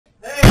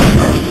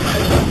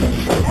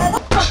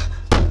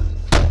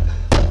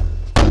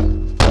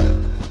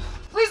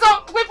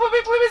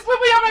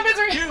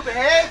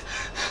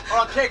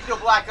take you to a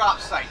black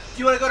ops site. Do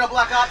you want to go to a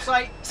black ops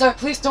site? Sir,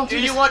 please don't do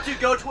this. Do you want to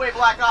go to a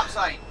black ops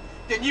site?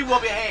 Then you will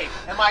behave.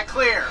 Am I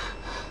clear?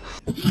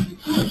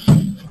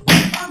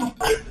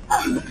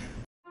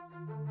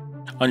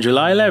 On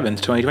July 11,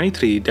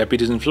 2023,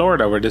 deputies in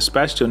Florida were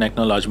dispatched to an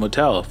EconoLodge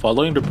motel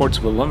following reports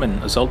of a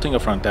woman assaulting a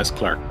front desk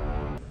clerk.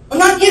 I'm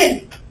not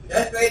kidding.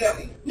 Just wait a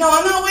minute. No,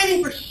 I'm not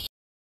waiting for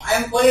I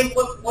am calling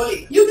for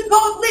police. You can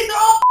call the police.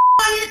 They're all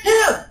on here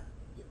too.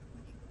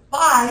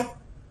 Bye.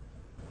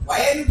 Why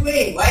are you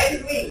doing? Why are you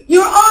doing?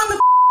 You're on the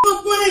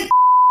most wanted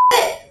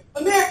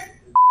American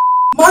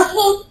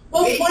Marshall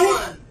most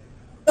wanted.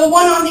 The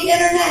one on the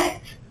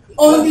internet.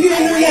 On the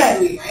internet.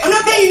 I'm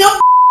not paying no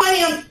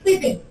money. I'm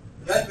sleeping.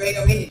 Just wait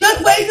a minute.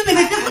 Just wait a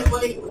minute.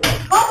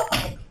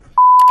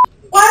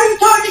 Why are you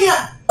charging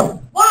us?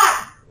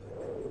 Why?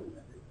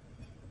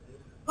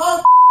 Call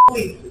the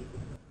police.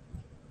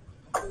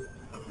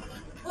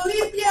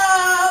 Policia.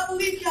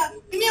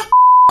 Give me a car.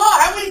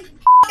 I want to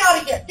out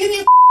of here. Give me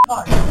a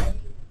car.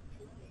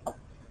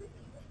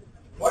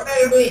 What are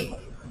you doing?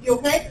 You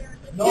okay?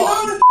 No. Get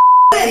on the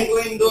I'm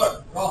going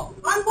door. No.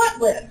 On what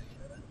list?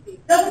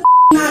 Doesn't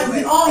matter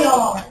with all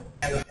y'all are.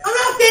 I'm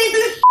not staying for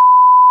this.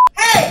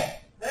 Hey!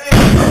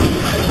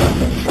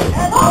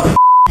 Oh,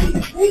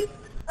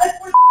 that's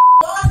where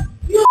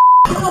you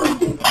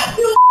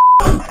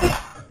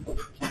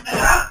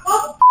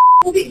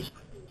police.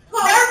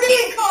 They're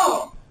being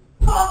called.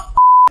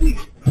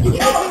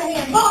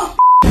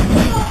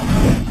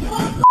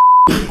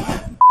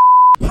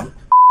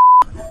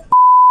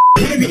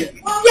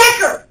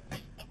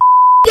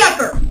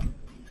 Decker.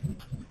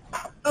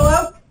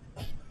 Hello?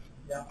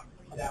 Yeah.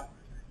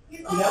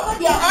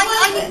 I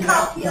need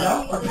coffee. You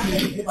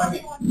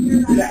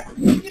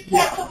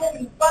can't come in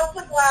and bust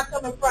the glass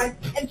on the front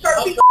and start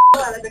beating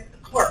out of the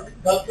clerk.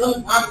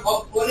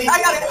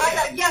 I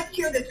got a yes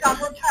here that's got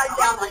her tied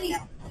down right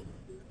now.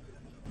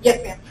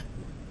 Yes, ma'am.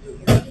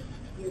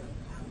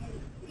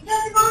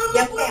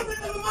 Yes, ma'am.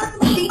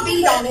 She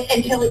beat on it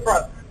until it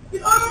broke.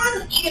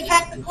 She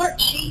attacked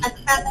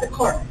the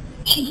clerk.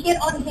 She hit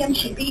on him.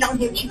 She beat on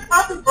him. She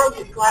probably broke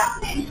his glass.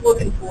 She's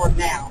looking for him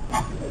now.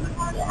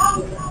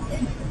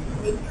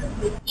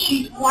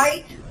 She's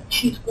white.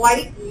 She's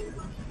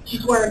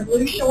wearing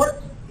blue shorts,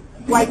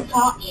 white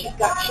top. She's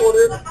got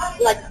shorter,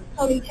 like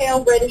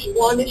ponytail, reddish,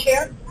 blondish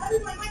hair.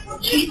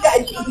 He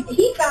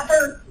got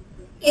her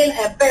in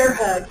a bear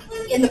hug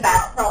in the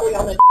back, probably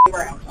on the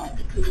ground.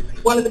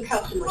 One of the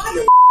customers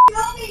here.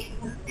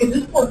 Because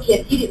this poor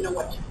kid, he didn't know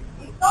what to do.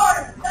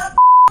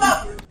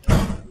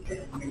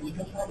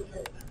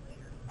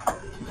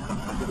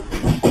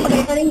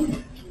 Okay,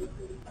 honey?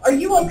 Are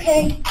you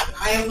okay?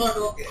 I am not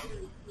okay.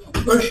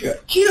 For sure.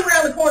 She's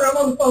around the corner. I'm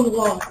on the phone with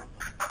law. On the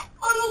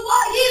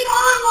what? He's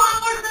on law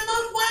enforcement.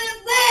 Those one is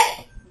lit.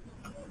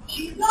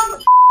 She's on the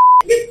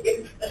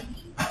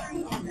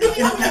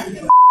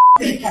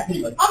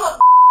I'm a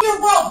your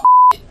bro.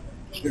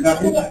 You're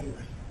not going to.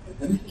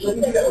 Let me see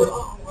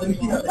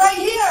that. Right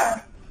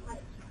here.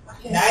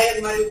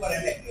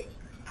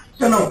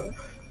 So no.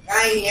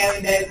 Kain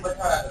yang dari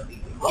pasar itu.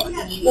 Oh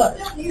yeah, she's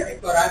down here.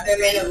 Kalau ada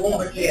mana rumah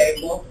bersih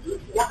itu.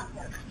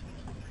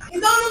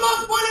 He's on the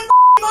most wanted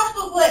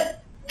muscle list.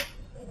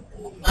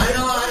 I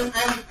know.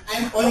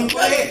 I'm calling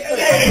police.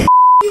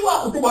 You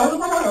up?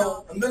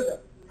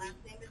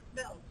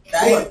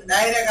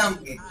 Daerah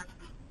company.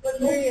 Look,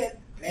 here he is.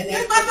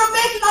 Here's my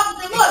probation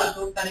officer.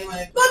 Look, that's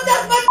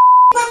my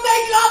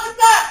probation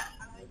officer.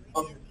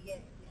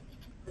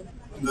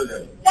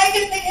 Take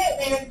it,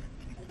 man.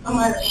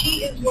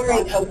 She is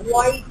wearing a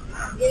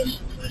white-ish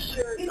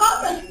t-shirt. He's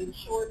awesome.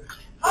 Short.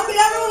 How could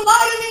everyone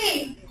lie to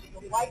me?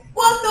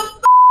 What the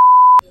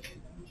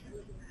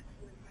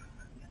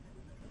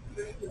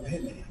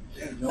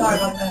Sorry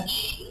about that.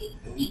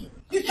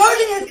 You're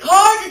charging his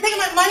card? You're taking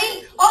my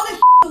money? All this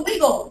is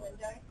illegal.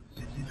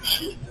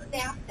 She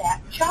snapped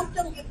that, jumped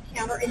on the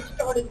counter, and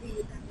started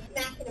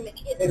smacking him and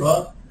hitting him.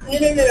 No.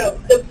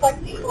 The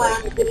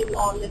plexiglass sitting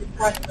on the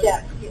front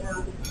desk,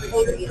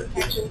 odor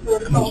detection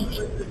protocol.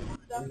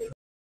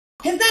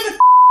 His name is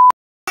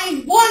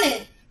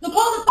wanted. So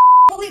call the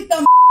police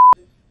dumb.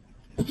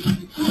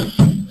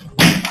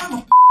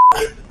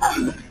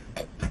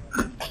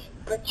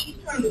 But she's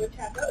trying to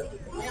attack us.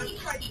 Now she's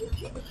trying to shoot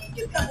you. She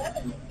just got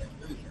evidence.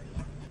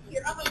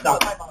 Here, I'm going to call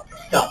my boss.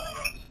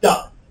 Stop.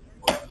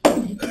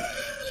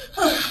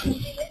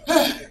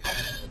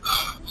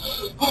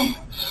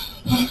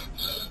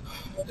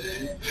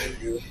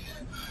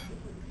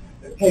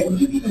 Hey, would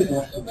you give me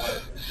that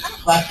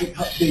plastic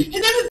cup, please?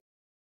 His name is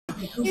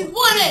he's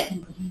wanted.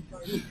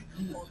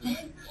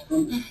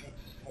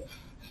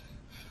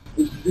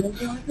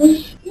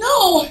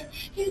 No,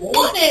 he's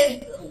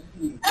wanted.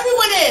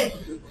 Everyone is.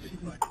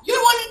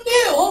 You're wanted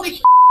too. Holy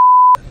shit.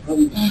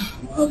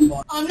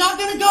 I'm not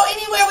going to go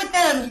anywhere with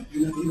them.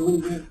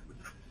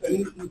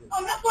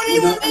 I'm not going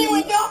anywhere with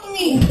anyone to help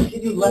me.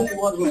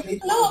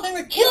 No, they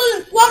were killed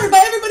and slaughtered by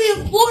everybody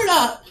in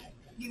Florida.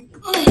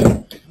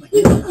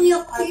 Please let me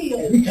up, please.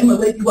 Every time I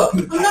wake you up,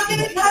 I'm not going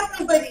to attack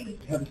nobody.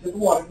 have a sip of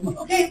water. Come on.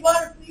 Okay,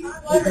 water, please.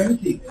 Water. Down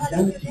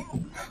the seat.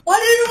 Why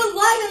did everyone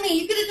lie to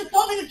me? You could have just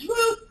told me the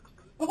truth.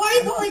 But why are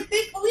you calling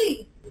fake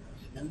police?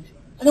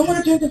 I don't want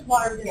to drink this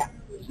water. Yeah.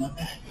 It's not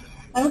bad.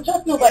 I don't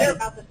trust nobody. They're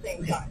about the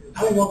same time.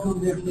 I will walk over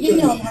there for the You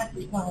know I'm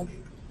happy fine.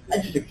 I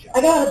just took a shot.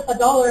 I got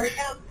 $1.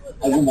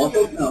 I will walk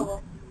over.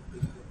 No.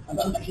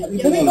 Let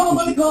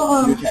me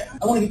call. Okay.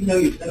 I want to get to know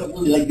you. I don't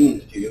really like doing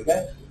this to you.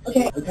 Okay?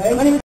 Okay. Okay.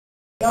 My name is.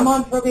 I'm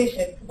on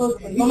probation.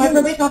 Supposedly. Well, my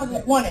probation officer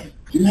is wanted.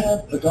 Do you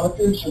have a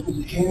doctor,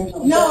 services care, or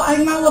something? No,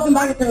 I'm not looking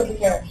back at services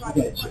care.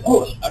 Okay.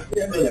 So, I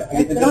forget there. I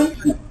get the Done?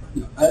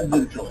 no. I have the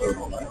control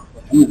over right?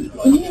 I'm in the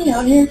Can you get me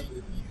out here?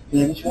 Can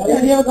I get you out Yeah,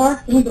 do you here? have a car?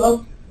 Can we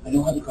go? I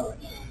don't have a car right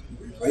now.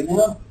 Right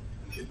now,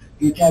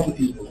 you're attacking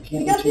people. I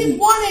can't Because let you he's leave.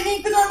 wanted.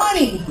 He took our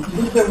money.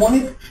 If they're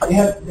wanted,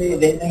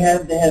 they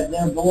have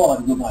the law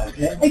to go by,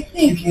 okay? I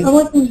see. I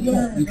want some You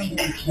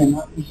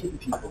cannot be hitting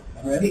people,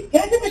 all right?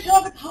 Can I take my show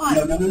off at time?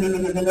 No.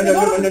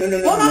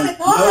 Hold on, it's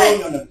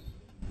hot. No.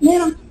 Man,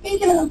 I'm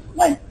thinking of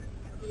what?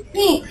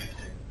 Think.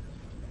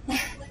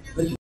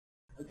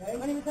 Okay?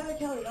 My name is Heather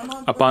Kelly. I'm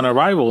on Upon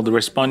arrival, the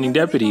responding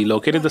deputy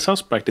located the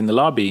suspect in the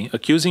lobby,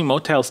 accusing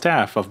motel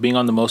staff of being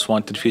on the most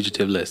wanted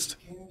fugitive list.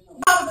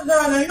 officers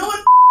are on there. You know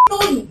what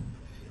told me?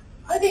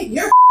 I think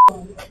you're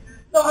so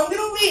I'm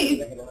gonna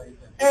leave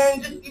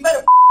and just you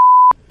better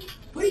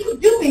what are you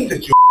doing?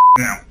 Sit your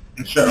down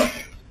and shut up.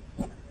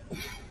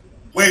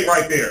 Wait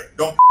right there.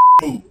 Don't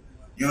move.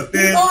 You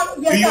understand?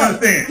 Yes, Do you sir.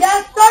 understand?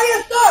 Yes, sir,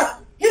 yes, sir.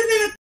 His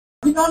name is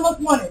he's on most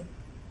wanted.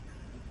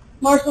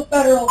 Marshall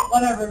Federal,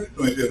 whatever.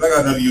 So he says, I got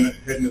another unit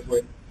heading this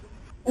way.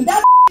 And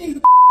that seems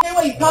the same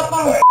way you top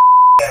on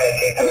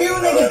every year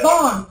when they get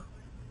bombed.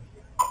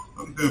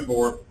 I'm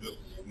 10-4. Just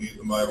need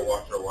somebody to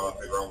watch her while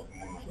I figure out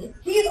what's going on.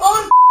 He's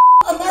on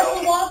a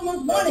Marshall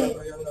Wasman's money.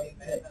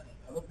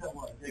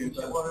 Do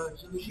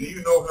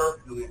you know her?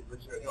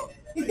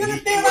 He's gonna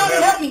stay around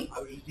and help me. I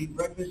was just eating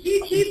breakfast.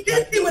 He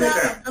did see what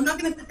happened. I'm not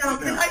gonna sit down.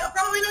 I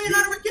probably know you're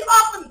not a get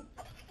off of me.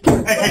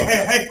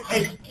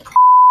 Hey.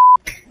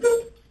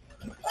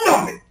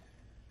 Stop it.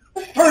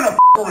 Turn the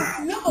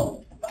around.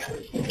 No.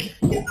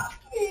 Get off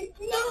me.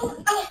 No.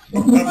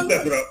 I'm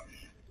stepping up.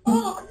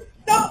 Oh,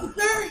 stop,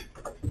 sir.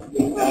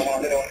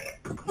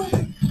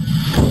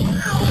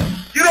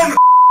 Get on the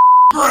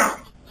ground.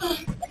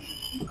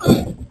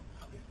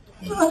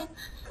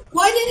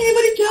 Why didn't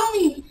anybody tell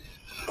me?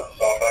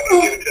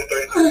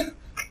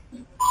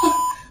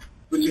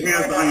 Put your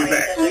hands behind your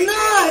back. I'm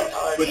not.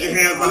 Put your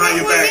hands I'm behind not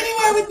your going back.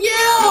 anywhere with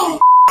you.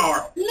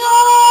 Are.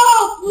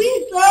 No,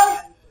 please, sir.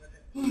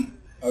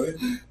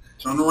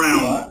 Turn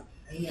around.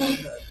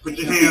 Put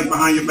your hands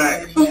behind your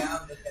back.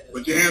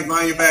 Put your hands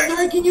behind your back.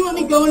 Sir, can you let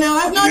me go now?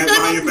 I've Put your not hands done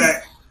behind your nothing.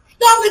 back.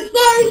 Stop it,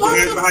 sir. He's Put on your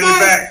hands the behind your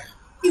back.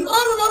 He's on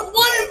the most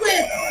wanted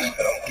list.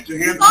 Put your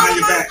hands He's on behind the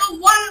your back.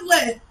 most wanted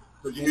list.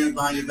 Put your hands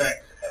behind your back.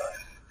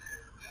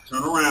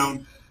 Turn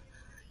around.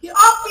 Get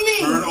off of me.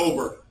 Turn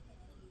over.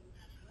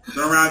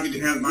 Turn around. Get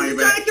your hands behind your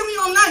You're trying back. to kill me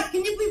all night.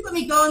 Can you please let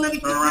me go and let me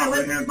Turn around.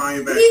 Put your hands behind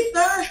your back. Please,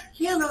 sir.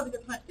 Yeah, that was a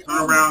good plan. Turn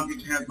around. Get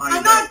your hands behind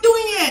I'm your back. not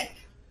doing it.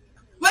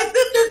 My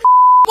sister's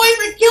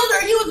boyfriend killed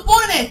her. He was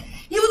wanted.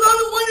 He was on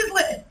the wanted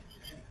list.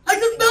 I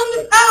just found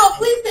this out.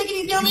 Please take it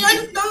easy on me. I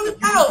just found this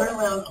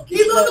out.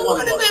 He's on the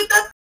wanted list.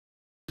 That's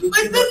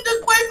my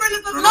sister's boyfriend is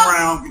a Turn lot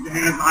around. Get your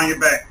hands behind your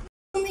back.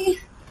 to me.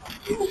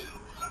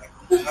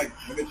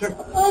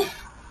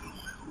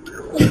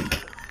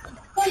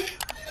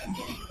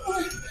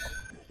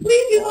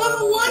 Please, he's on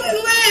the wanted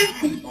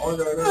list. On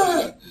the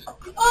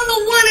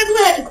wanted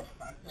list.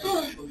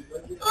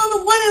 On the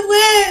wanted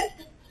list.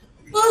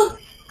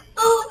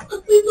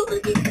 Please don't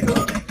let me go.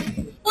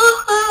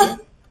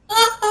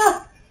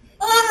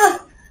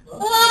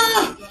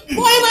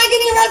 Why am I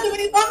getting arrested when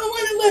he's on the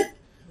wanted list?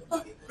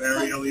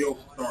 Barry Elio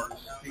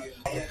starts.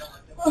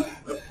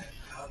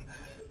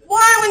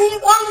 Why when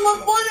he's on the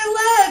most wanted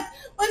list?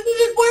 My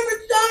sister's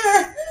boyfriend shot her.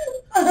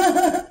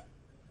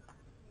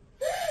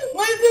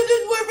 My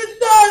sister's boyfriend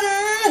shot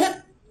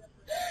her.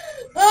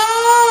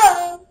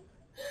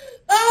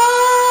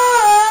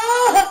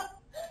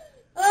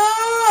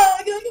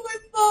 Can I get my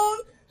phone?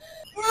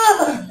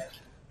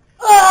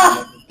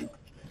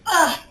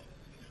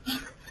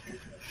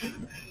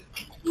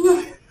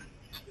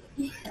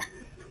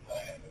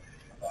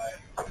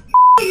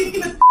 You see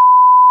the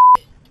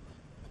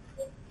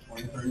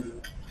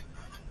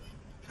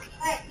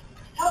Hey,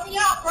 help me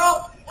out, bro.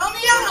 Help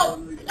me out.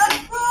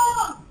 That's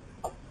wrong.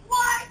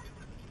 What?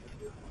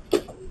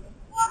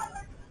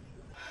 What?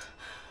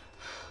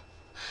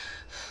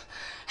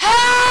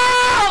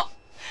 Help!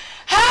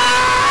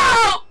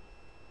 Help!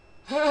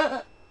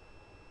 Help!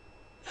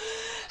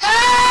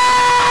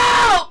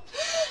 Help!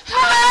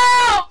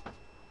 Help!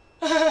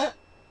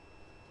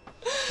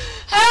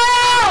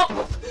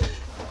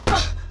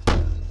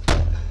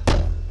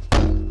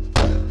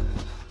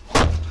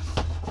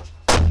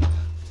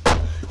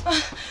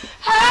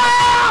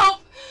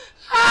 Help!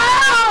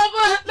 Help!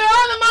 They're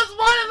on the most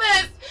wanted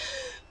list!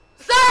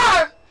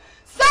 Sir!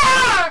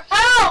 Sir!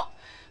 Help!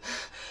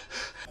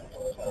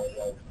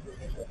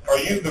 Are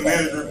you the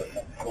manager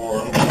or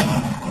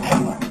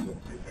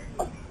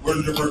where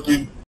did your first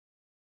name?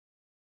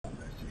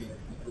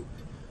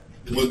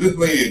 Was this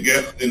lady a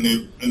guest in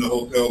the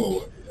hotel or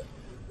what?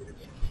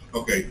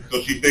 Okay,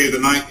 so she stayed the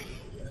night?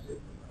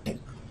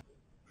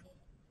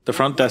 The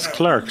front desk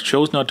clerk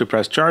chose not to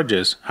press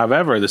charges.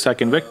 However, the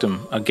second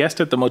victim, a guest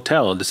at the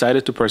motel,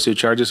 decided to pursue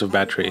charges of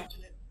battery.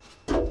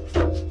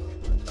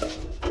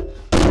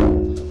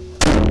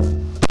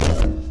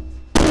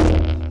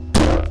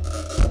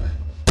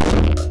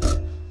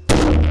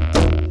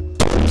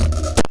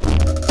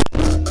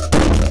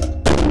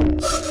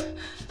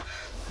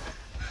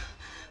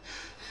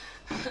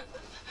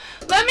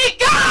 Let me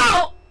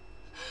go!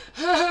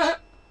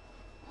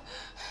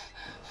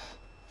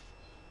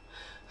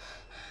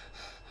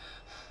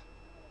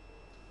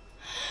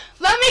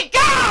 Let me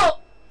go!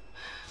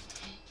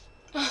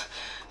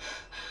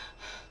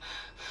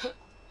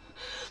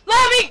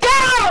 Let me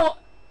go!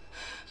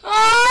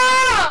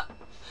 Ah!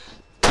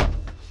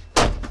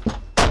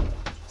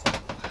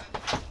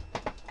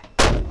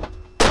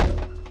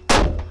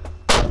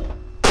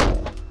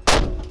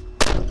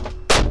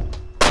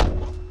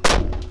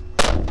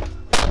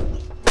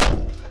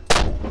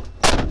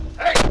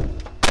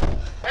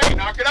 Hey,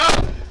 knock it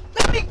up!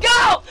 Let me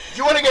go!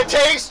 You want to get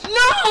tased? No,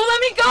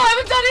 let me go! I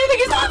haven't done anything.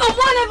 He's on the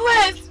wanted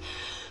list!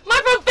 My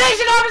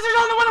probation officer's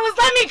on the wanted list.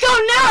 Let me go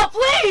now,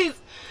 please!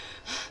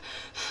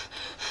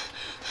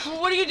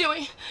 What are you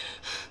doing?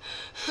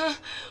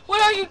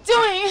 What are you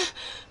doing?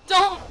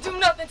 Don't do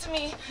nothing to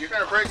me. You're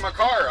going to break my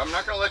car. I'm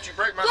not going to let you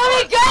break my car.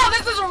 Let me go!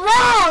 This is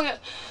wrong! You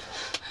want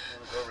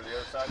to go over the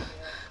other side?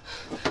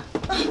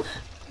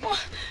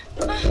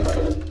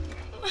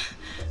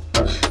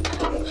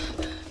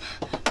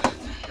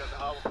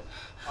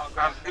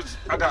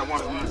 I got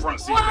one in the front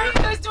seat What are you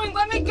there guys doing?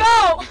 Let me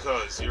go!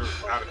 because you're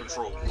out of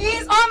control.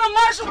 He's on the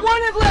martial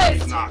wanted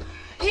list! He's not.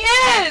 He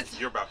is!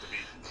 You're about to be.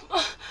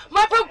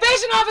 My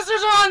probation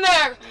officers are on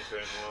there!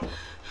 Okay, well,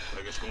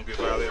 I guess you're going to get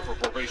violated for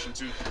probation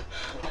too.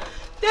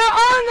 They're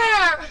on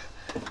there!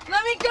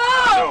 Let me go!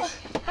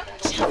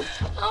 No.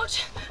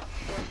 Ouch.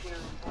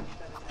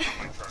 I'm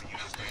trying to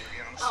use this thing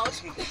again. Ouch.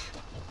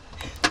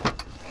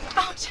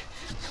 Ouch.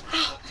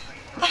 Ow.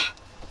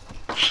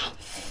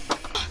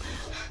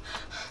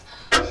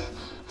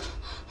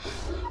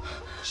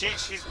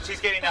 She's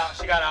getting out.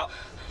 She got out.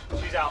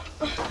 She's out.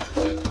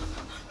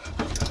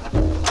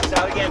 She's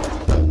out again.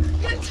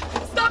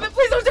 Stop it!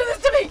 Please don't do this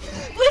to me!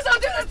 Please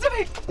don't do this to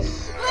me!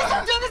 Please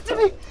don't do this to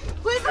me!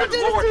 Please don't do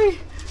this to me!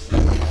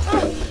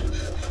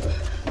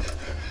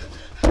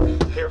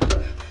 Here.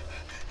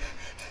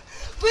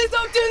 Please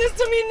don't do this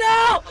to me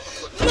now!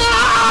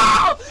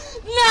 No!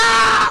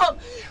 No!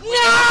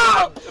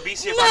 No!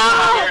 BC, if I come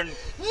out here and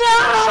No!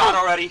 shot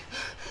already.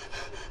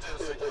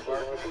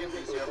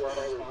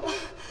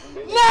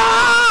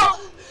 No!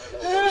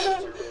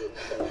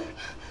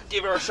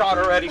 Give her a shot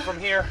already from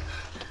here.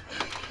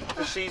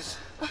 She's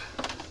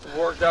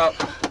worked up.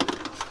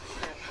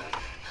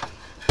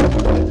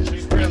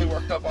 She's really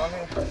worked up on me.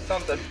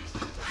 Something.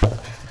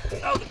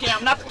 Oh, the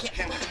camera, not the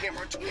camera.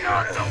 The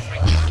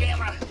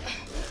camera.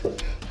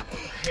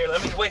 Here,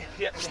 let me wait.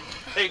 Yeah,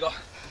 there you go.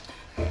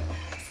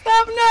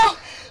 Stop! No!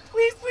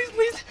 Please, please,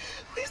 please!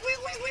 Please, please,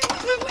 please, please,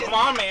 please, please! Come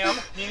on, ma'am.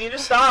 You need to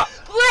stop.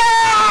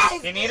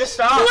 Please! You need to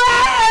stop.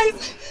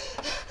 Please!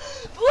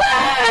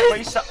 Please!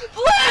 Please stop.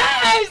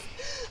 Please!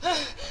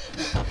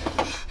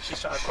 She's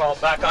trying to crawl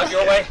back out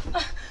your way.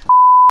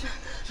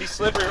 She's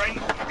slippery right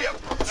now. Yep,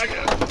 I got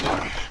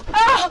her.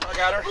 Oh, I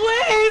got her.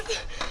 Please!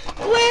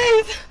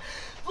 Please!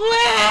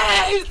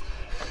 Please!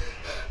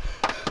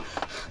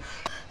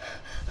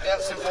 Yeah,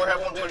 4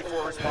 have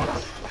 124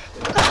 response.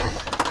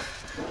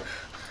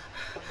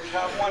 We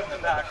have one in the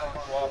back on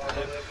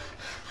cooperative.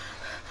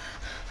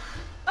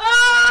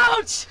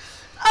 Ouch!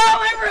 Oh,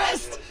 my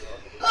wrist!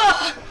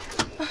 Oh.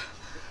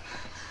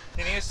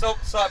 You need to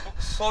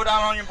slow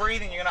down on your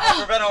breathing. You're gonna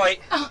hyperventilate.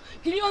 Oh.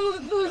 Can you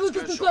unloose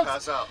the She'll cuffs?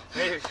 pass out.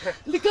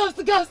 The cuffs,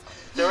 the cuffs!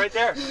 They're right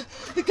there.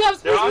 The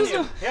cuffs, They're please on loosen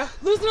you. them. Yeah.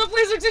 Loosen them,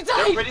 please, they're too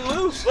They're tight. pretty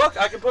loose. Look,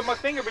 I can put my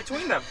finger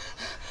between them.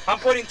 I'm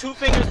putting 2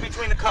 fingers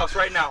between the cuffs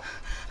right now.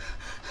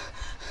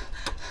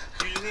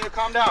 You just need to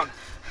calm down.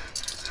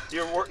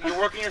 You're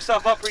working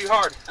yourself up pretty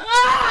hard.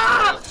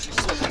 Ah!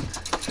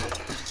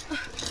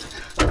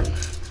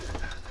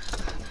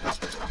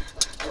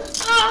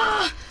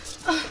 Ah!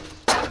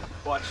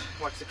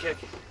 Watch the kick.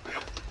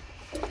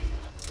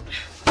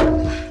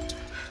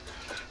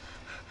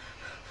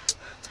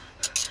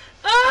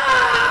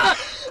 Ah!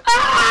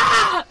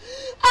 Ah!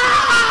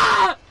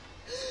 Ah!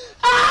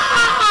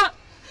 Ah!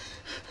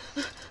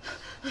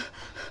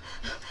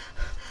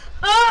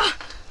 Ah!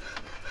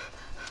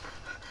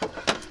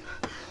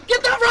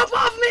 Get that rope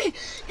off me!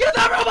 Get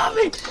that rope off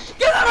me!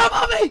 Get that rope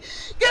off me!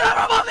 Get that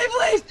rope off me,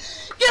 please!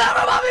 Get that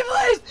rope off me,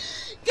 please!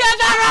 Get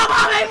that rope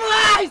off me,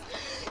 please!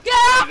 Get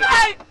off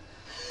me!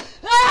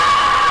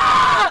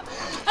 Ah!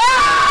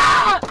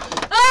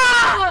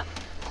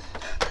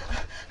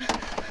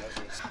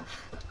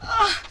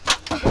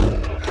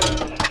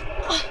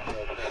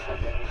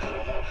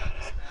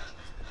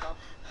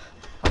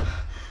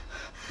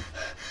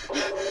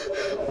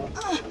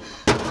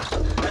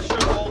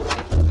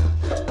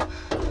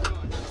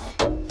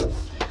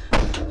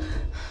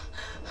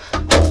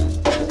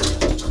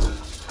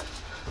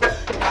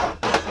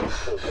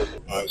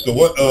 So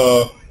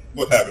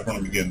what happened from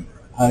the beginning?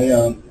 I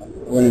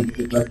went in to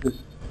get breakfast.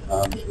 I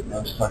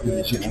was talking to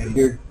this young lady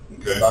here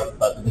about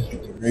the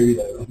biscuits and gravy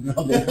that I opened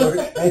all day for her.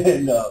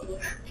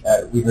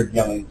 And we heard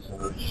yelling,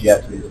 so she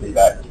asked me to stay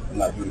back and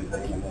not do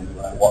anything. And then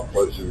when I walked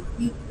closer,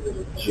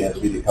 she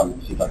asked me to come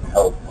and see if I could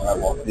help. When I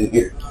walked in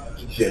here,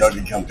 she had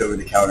already jumped over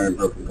the counter and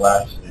broken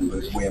glass and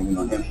was wailing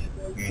on him.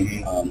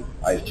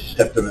 I just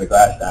stepped over the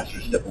glass, asked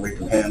her to step away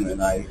from him,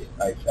 and I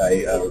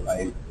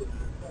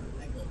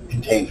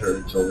contained her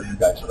until you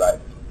guys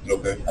arrived.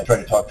 Okay. I tried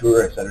to talk to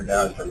her, I set her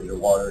down, tried to get her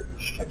water, and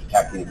she kept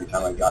attacking every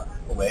time I got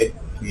away.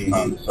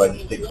 So I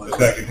just stayed close.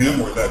 Attacking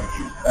him or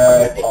attacking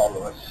you? All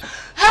of us.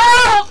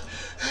 Help!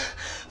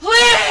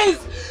 Please!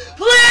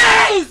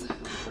 Please!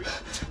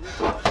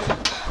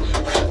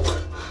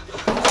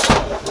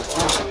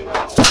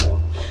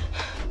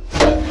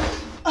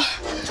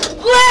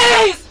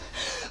 Please!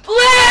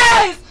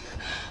 Please!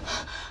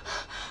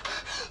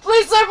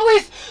 Please, sir,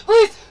 please!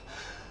 Please!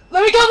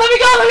 Let me go! Let me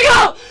go! Let me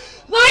go!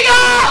 Let me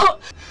go!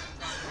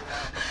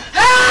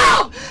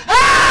 Help!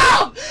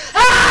 Help!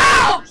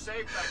 Help! You're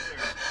safe back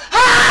there.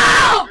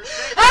 Help!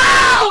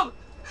 Help!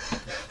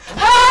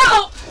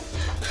 Help!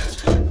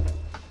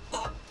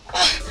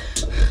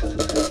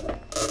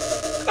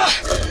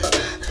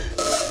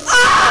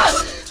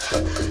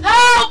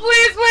 Help!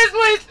 Please, please,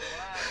 please!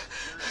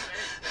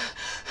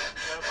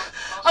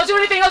 I'll do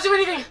anything! I'll do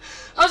anything!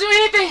 I'll do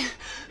anything!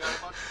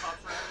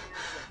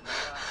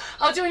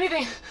 I'll do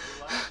anything!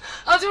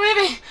 I'll do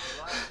anything!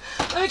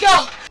 Let me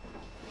go!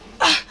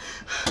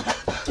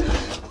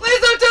 Please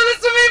don't do this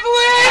to me,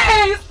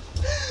 please!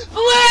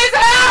 Please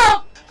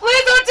help!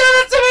 Please don't do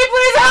this to me!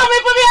 Please help me!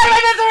 Put me out of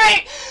my misery!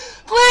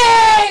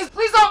 Please!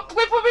 Please don't!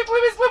 Please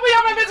put me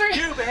out of my misery!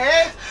 You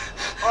behave,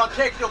 or I'll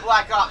take you to a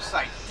black ops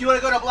site. Do you want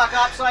to go to a black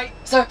ops site?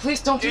 Sir,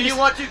 please don't do Do this. you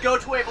want to go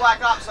to a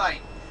black ops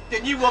site?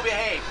 Then you will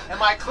behave.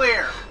 Am I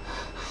clear?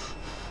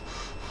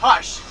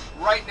 Hush,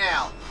 right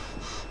now.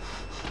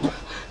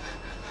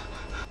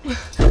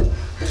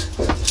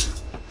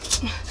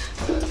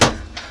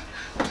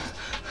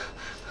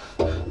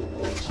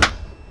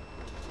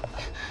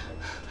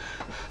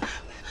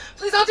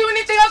 Please don't do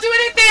anything! I'll do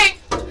anything!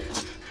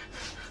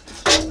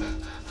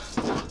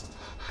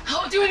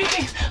 I'll do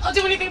anything! I'll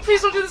do anything!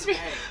 Please don't do this to me!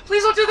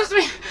 Please don't do this to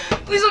me!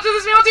 Please don't do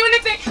this to me! I'll do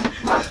anything!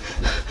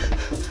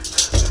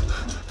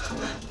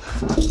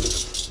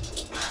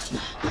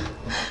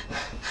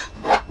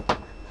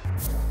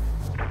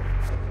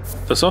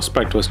 The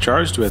suspect was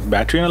charged with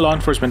battery on a law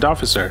enforcement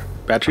officer,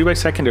 battery by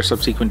second or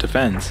subsequent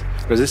offense,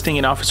 resisting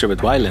an officer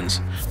with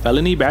violence,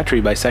 felony battery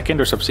by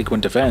second or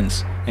subsequent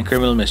offense, and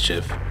criminal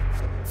mischief.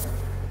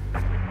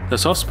 The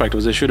suspect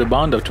was issued a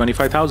bond of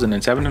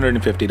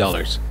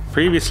 $25,750.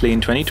 Previously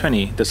in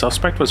 2020, the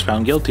suspect was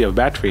found guilty of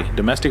battery,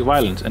 domestic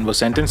violence, and was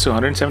sentenced to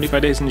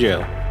 175 days in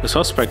jail. The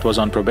suspect was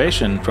on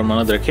probation from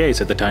another case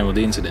at the time of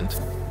the incident.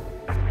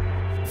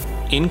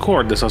 In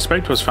court, the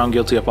suspect was found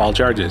guilty of all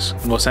charges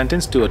and was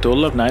sentenced to a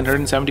total of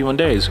 971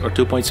 days or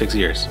 2.6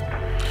 years.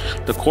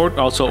 The court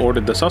also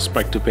ordered the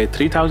suspect to pay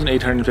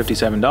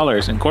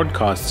 $3,857 in court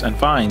costs and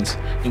fines,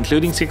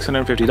 including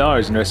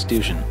 $650 in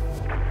restitution.